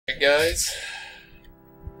guys.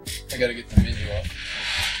 I gotta get the menu up.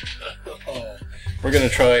 We're gonna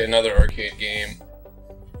try another arcade game,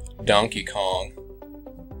 Donkey Kong.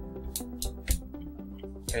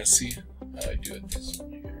 I'm gonna see how I do it this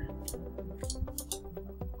one here.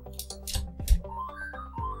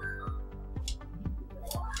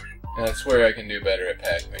 And I swear I can do better at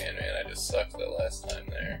Pac-Man, man. I just sucked the last time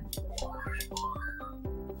there.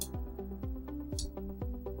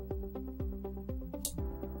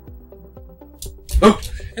 Oh!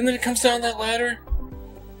 And then it comes down that ladder?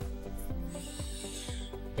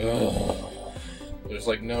 Oh. There's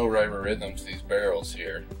like no rhyme or rhythm to these barrels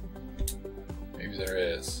here. Maybe there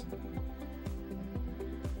is.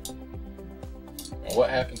 Now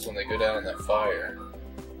what happens when they go down in that fire?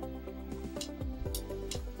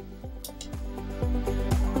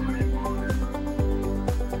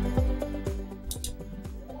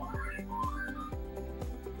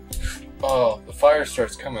 Oh, the fire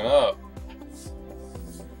starts coming up.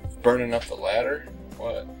 Burning up the ladder?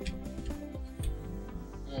 What?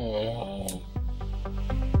 Oh.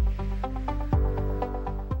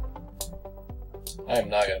 I am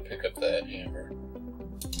not going to pick up that hammer.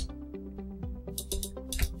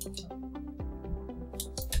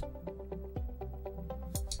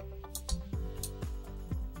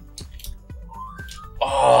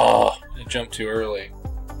 Oh, I jumped too early.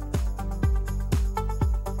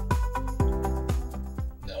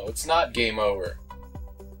 No, it's not game over.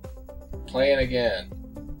 Playing again.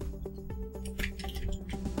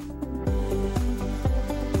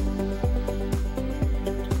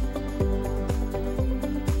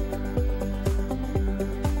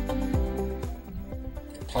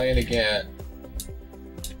 Playing again.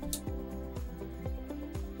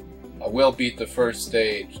 I will beat the first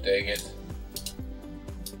stage, dang it.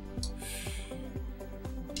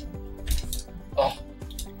 Oh.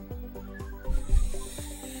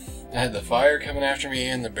 I had the fire coming after me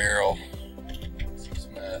and the barrel. This is a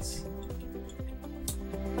mess.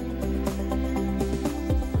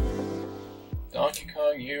 Donkey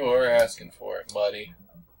Kong, you are asking for it, buddy.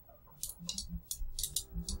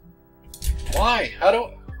 Why? How do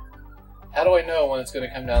I know when it's going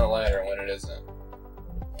to come down the ladder and when it isn't?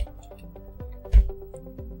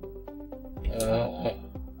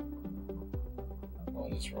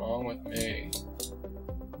 What is wrong with me?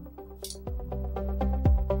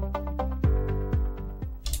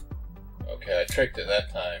 Okay, I tricked it that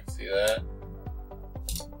time. See that?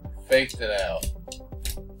 Faked it out.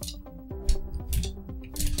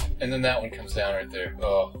 And then that one comes down right there.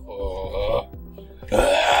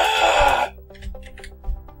 Ah!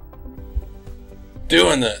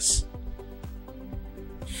 Doing this.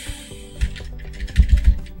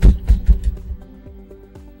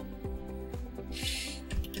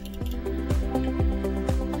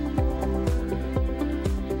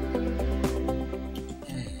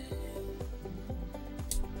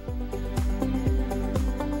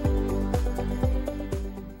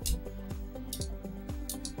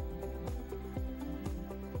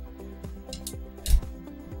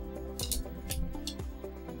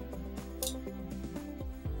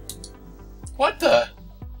 What the?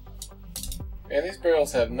 Man, these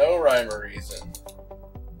barrels have no rhyme or reason.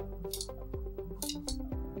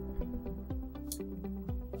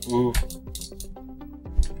 Ooh.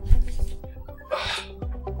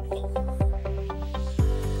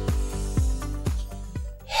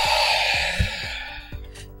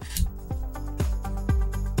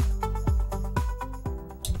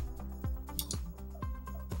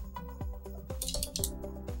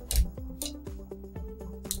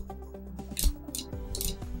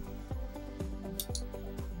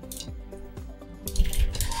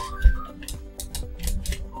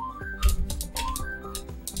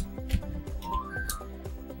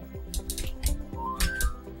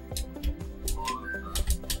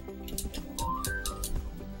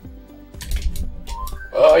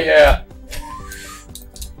 Oh yeah.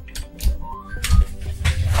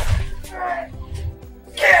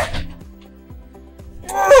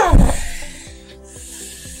 Oh.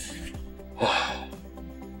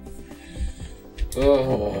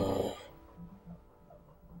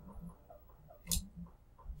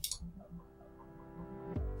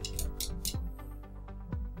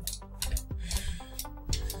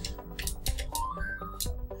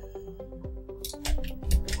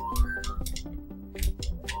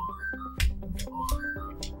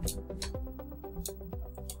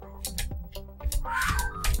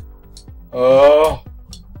 Oh.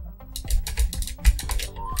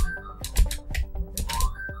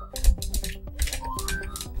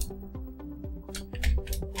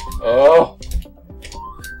 Oh.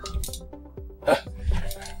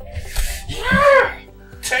 Yeah!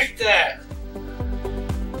 Take that.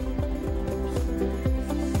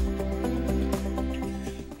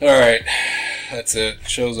 Alright, that's it.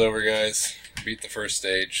 Show's over, guys. Beat the first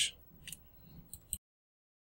stage.